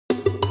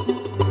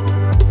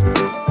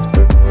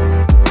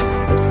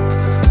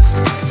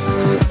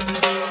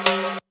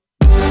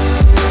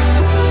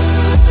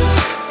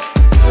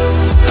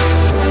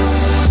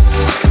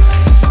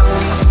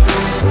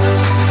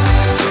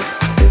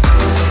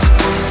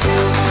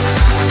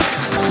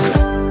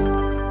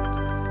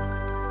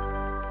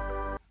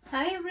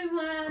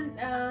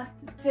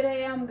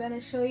Today I'm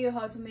gonna show you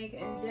how to make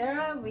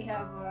injera. We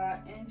have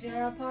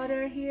injera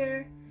powder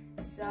here,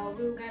 so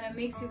we're gonna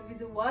mix it with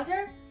the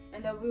water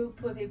and then we'll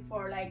put it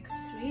for like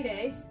 3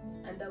 days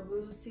and then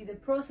we'll see the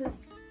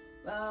process.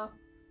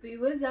 Be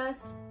with us.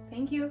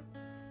 Thank you.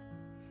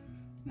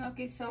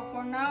 Okay, so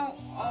for now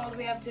all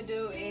we have to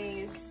do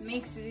is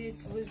mix it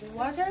with the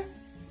water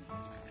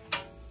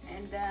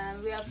and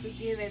then we have to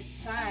give it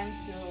time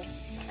to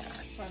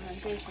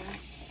fermentation.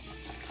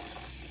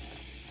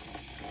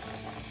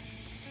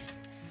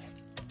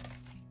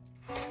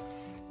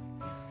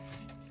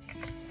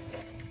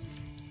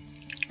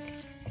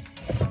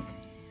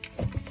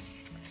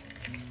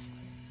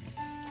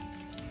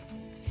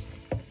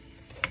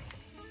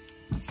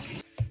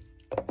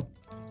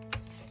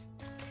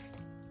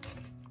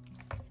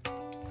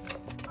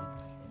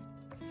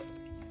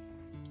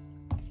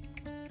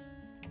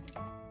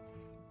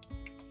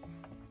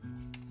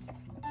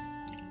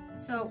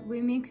 So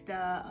we mix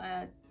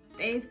the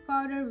teff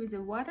powder with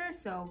the water,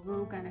 so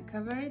we're gonna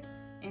cover it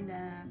and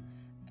then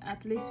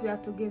at least we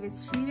have to give it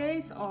 3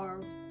 days or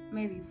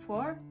maybe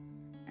 4,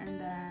 and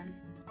then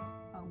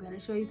I'm gonna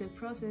show you the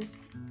process.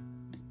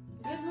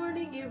 Good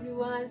morning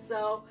everyone.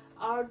 So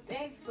our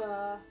teff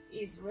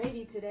is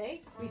ready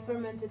today. We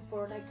fermented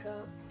for like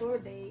 4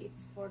 days.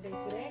 It's 4 days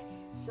today.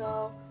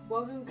 So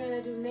what we're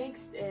gonna do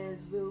next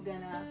is we're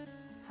gonna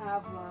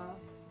have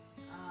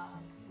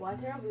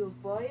water. We'll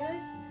boil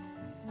it.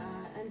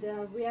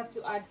 And we have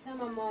to add some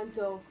amount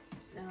of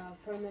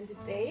fermented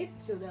teff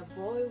to the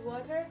boiled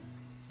water,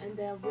 and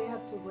then we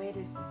have to wait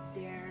it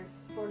there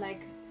for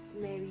like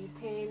maybe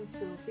 10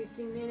 to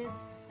 15 minutes,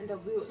 and then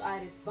we will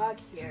add it back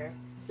here.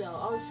 So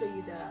I'll show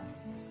you the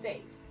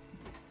state.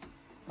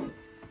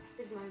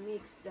 Here's my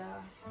mixed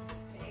teff.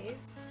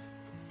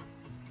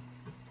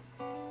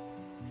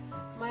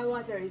 My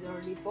water is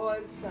already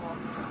boiled, so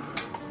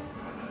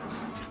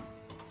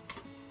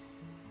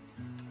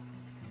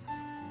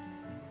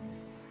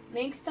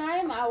next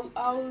time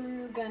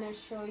I'm gonna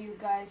show you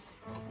guys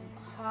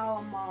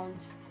how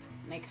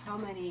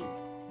many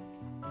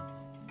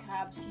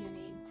cups you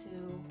need to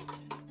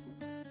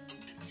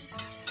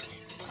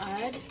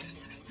add.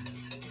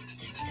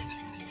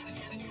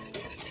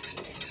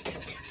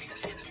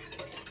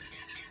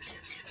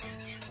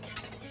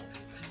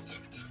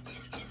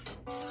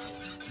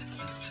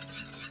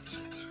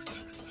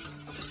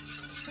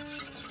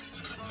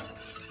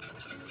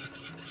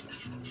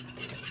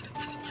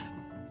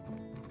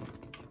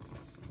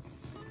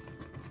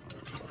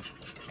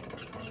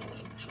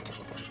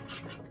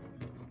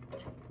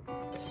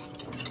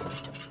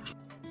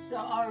 So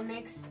our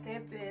next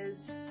step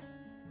is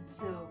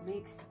to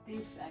mix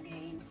this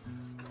again.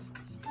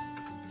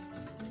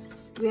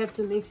 We have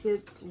to mix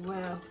it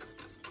well.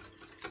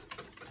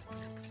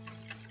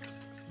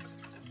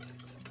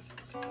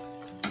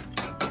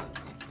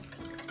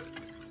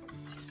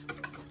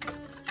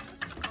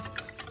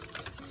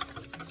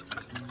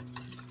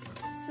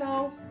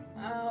 So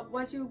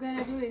what you're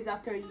gonna do is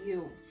after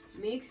you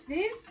mix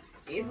this,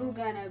 it will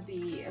gonna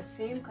be a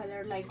same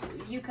color, like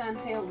you can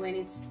tell when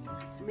it's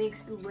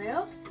mixed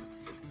well.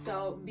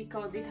 So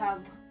because it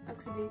have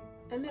actually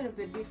a little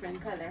bit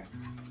different color,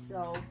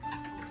 so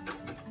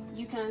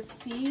you can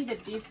see the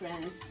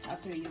difference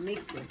after you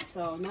mix it.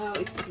 So now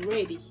it's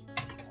ready.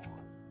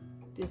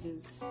 This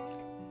is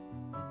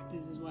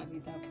what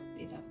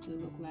it have to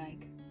look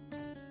like.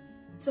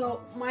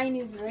 So mine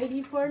is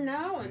ready for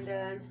now, and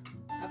then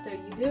after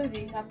you do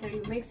this, after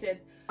you mix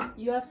it,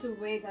 you have to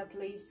wait at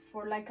least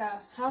for like a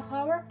half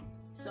hour.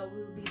 So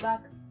we'll be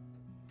back.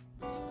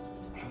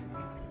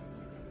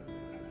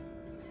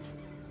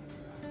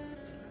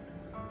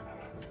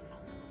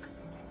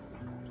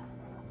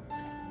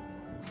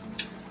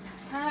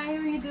 Hi, how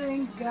are you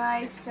doing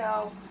guys?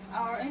 So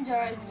our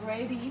injera is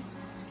ready.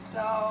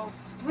 So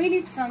we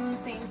need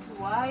something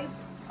to wipe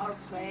our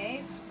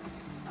plate,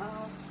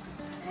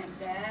 and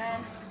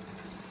then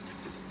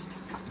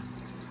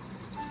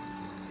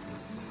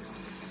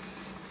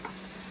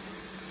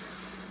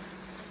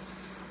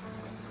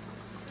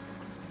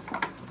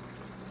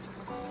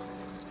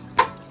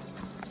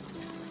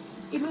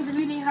it was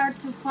really hard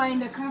to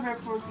find a cover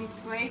for this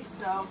plate,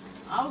 so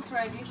I'll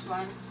try this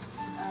one.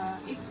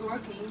 It's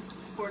working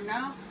for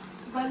now,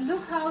 but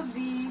look how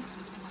these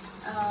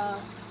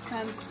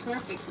comes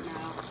perfect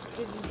now.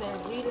 This is a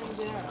real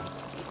injera,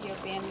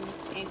 Ethiopian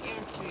and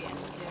Eritrean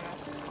injera.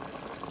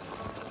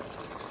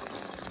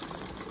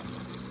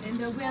 And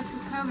we have to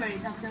cover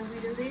it after we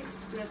do this.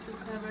 We have to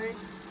cover it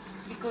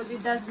because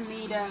it doesn't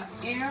need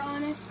air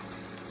on it.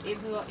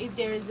 If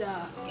there is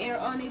air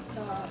on it,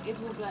 it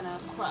will gonna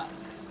crack.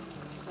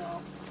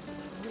 So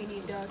we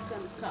need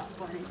some top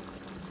on it.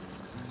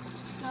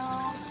 So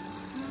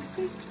we'll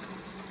see.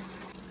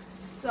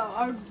 So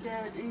our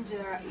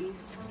injera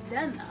is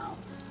done now.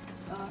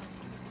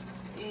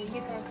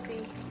 You can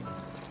see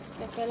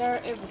the color,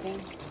 everything.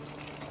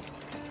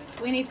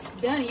 When it's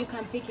done, you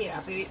can pick it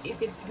up.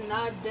 If it's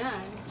not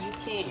done, you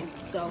can't.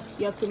 So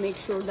you have to make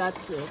sure that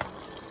too.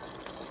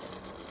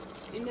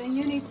 And then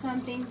you need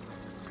something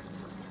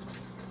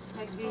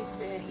like this,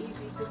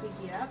 easy to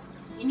pick it up.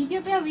 In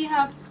Ethiopia we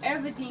have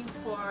everything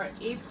for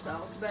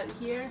itself, but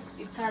here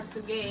it's hard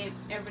to get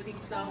everything,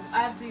 so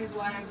I have to use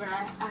whatever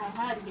I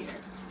had here.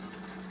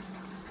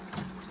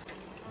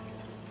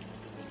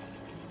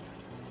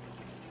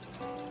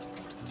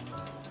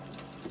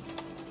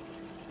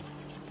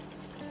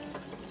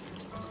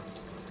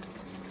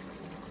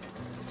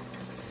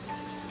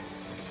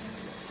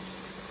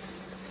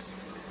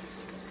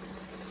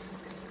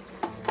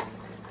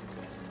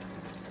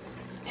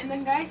 And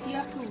then guys, you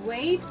have to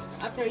wait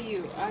after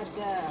you add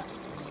the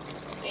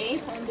egg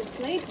on the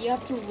plate. You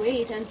have to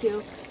wait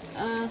until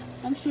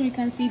I'm sure you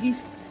can see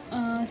these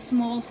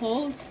small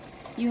holes.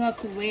 You have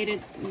to wait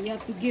it. You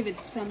have to give it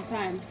some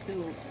time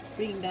to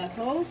bring that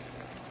hose,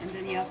 and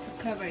then you have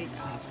to cover it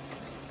up.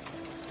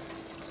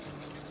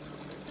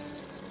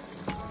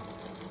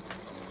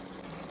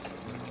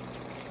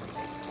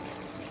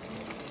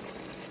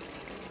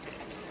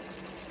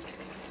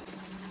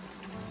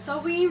 So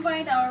we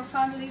invite our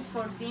families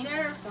for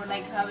dinner, for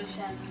like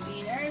Habeshan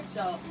dinner.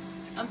 So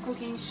I'm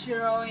cooking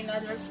shiro and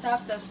other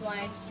stuff. That's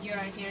why you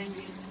are hearing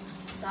this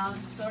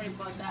sound. Sorry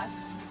about that.